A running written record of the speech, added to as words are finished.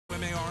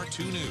WMAR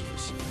 2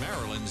 News,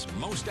 Maryland's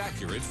most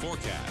accurate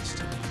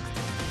forecast.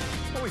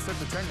 Well, we start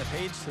to turn the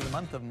page to the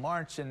month of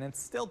March, and it's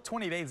still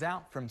 20 days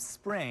out from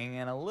spring,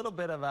 and a little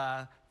bit of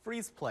a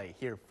freeze play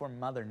here for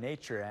Mother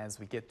Nature as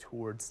we get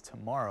towards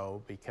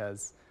tomorrow,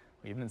 because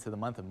we're even into the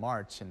month of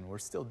March and we're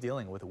still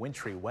dealing with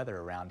wintry weather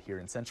around here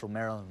in central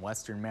Maryland,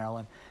 western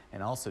Maryland,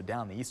 and also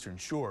down the eastern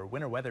shore.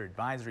 Winter weather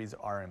advisories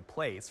are in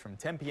place from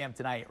 10 p.m.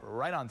 tonight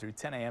right on through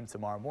 10 a.m.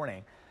 tomorrow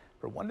morning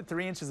for 1 to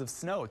 3 inches of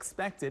snow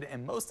expected,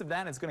 and most of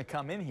that is going to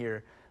come in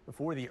here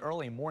before the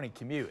early morning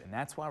commute, and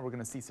that's why we're going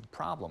to see some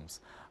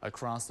problems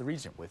across the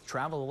region with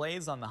travel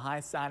delays on the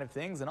high side of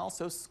things and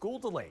also school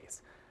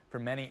delays for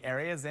many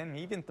areas, and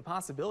even the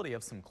possibility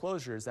of some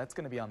closures. That's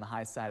going to be on the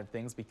high side of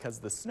things because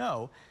the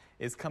snow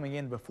is coming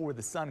in before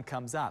the sun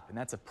comes up, and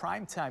that's a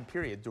prime time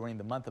period during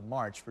the month of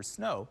March for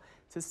snow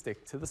to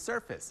stick to the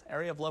surface.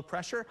 Area of low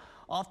pressure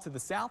off to the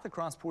south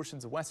across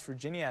portions of West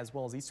Virginia as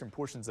well as eastern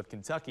portions of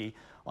Kentucky.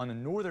 On the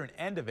northern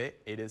end of it,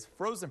 it is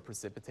frozen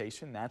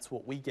precipitation. That's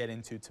what we get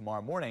into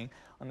tomorrow morning.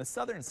 On the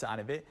southern side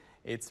of it,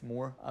 it's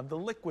more of the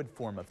liquid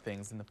form of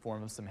things in the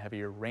form of some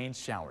heavier rain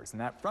showers. And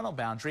that frontal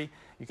boundary,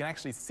 you can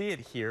actually see it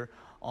here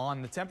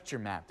on the temperature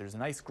map. There's a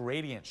nice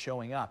gradient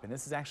showing up, and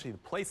this is actually the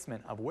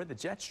placement of where the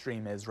jet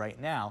stream is right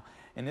now.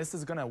 And this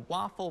is going to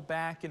waffle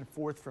back and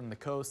forth from the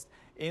coast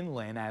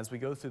inland as we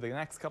go through the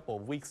next couple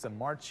of weeks of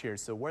March here.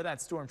 So where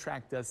that storm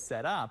track does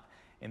set up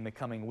in the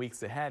coming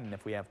weeks ahead, and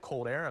if we have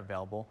cold air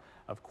available,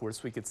 of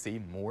course, we could see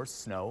more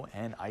snow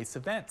and ice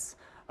events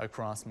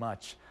across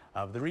much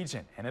of the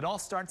region. And it all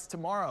starts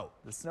tomorrow.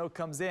 The snow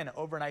comes in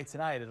overnight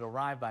tonight. It'll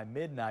arrive by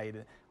midnight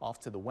off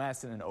to the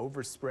west and then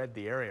overspread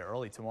the area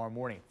early tomorrow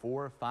morning,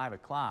 4 or 5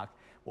 o'clock.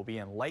 We'll be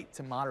in light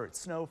to moderate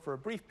snow for a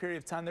brief period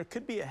of time. There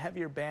could be a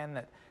heavier band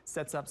that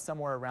sets up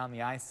somewhere around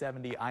the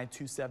I-70,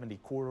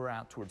 I-270 corridor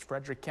out towards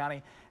Frederick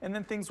County, and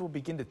then things will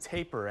begin to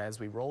taper as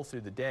we roll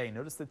through the day.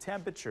 Notice the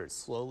temperatures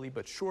slowly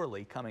but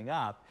surely coming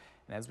up.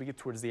 And as we get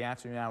towards the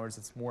afternoon hours,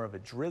 it's more of a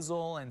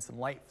drizzle and some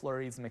light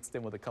flurries mixed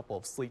in with a couple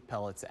of sleet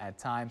pellets at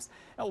times.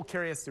 That will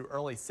carry us through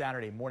early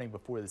Saturday morning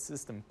before the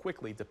system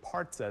quickly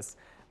departs us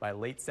by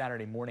late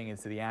Saturday morning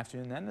into the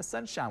afternoon. Then the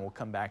sunshine will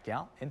come back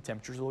out and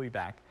temperatures will be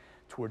back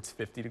towards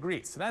 50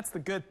 degrees. So that's the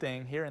good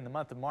thing. Here in the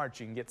month of March,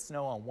 you can get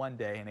snow on one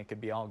day and it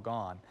could be all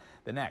gone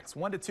the next.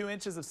 1 to 2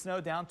 inches of snow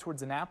down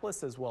towards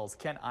Annapolis as well as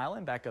Kent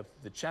Island, back up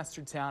to the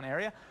Chestertown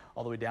area,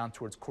 all the way down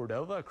towards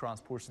Cordova,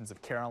 across portions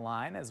of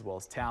Caroline as well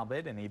as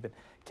Talbot and even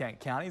Kent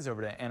counties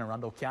over to Anne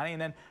Arundel County.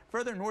 And then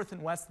further north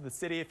and west of the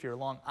city, if you're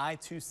along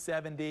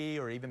I-270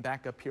 or even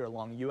back up here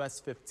along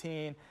US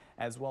 15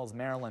 as well as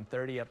Maryland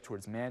 30 up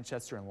towards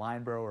Manchester and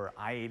Lineborough, or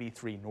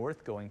I-83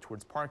 north going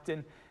towards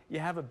Parkton, you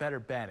have a better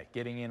bet at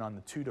getting in on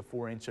the 2 to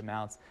 4 inch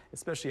amounts,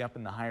 especially up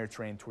in the higher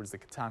terrain towards the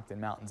Catoctin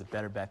Mountains. A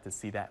better bet to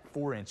see that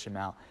 4 inch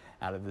amount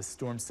out of this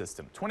storm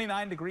system.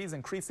 29 degrees,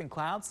 increasing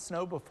clouds,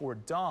 snow before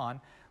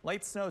dawn.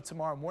 Light snow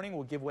tomorrow morning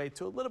will give way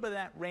to a little bit of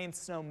that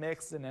rain-snow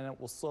mix, and then it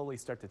will slowly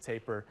start to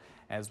taper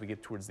as we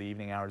get towards the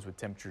evening hours with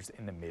temperatures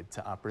in the mid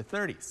to upper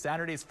 30s.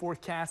 Saturday's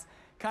forecast,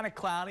 kind of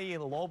cloudy,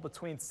 a lull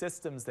between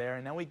systems there,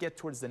 and then we get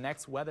towards the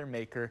next weather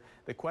maker.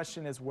 The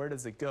question is, where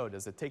does it go?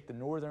 Does it take the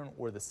northern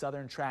or the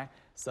southern track?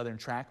 Southern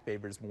track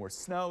favors more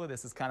snow.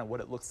 This is kind of what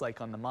it looks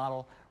like on the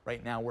model.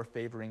 Right now we're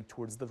favoring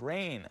towards the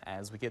rain.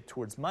 As we get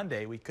towards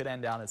Monday, we could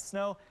end out as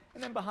snow,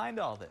 and then behind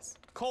all this,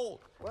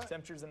 cold.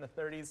 Temperatures in the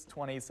 30s,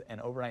 20s, and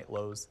overnight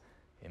lows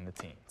in the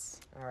teens.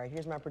 All right,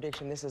 here's my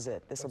prediction. This is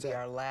it. This will be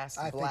our last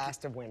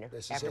blast of winter.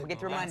 After we get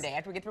through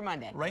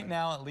Monday. Right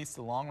now, at least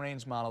the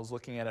long-range models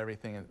looking at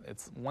everything,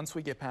 it's once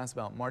we get past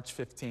about March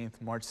 15th,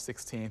 March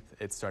 16th,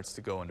 it starts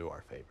to go into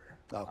our favor.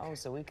 Okay. Oh,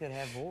 so we could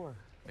have more.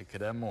 We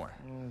could have more.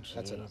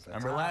 That's enough.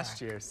 Remember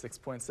last year,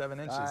 6.7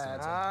 inches.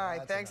 All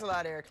right, thanks a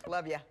lot, Eric.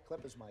 Love you.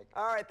 Clip his mic.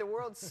 All right, the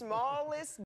world's smallest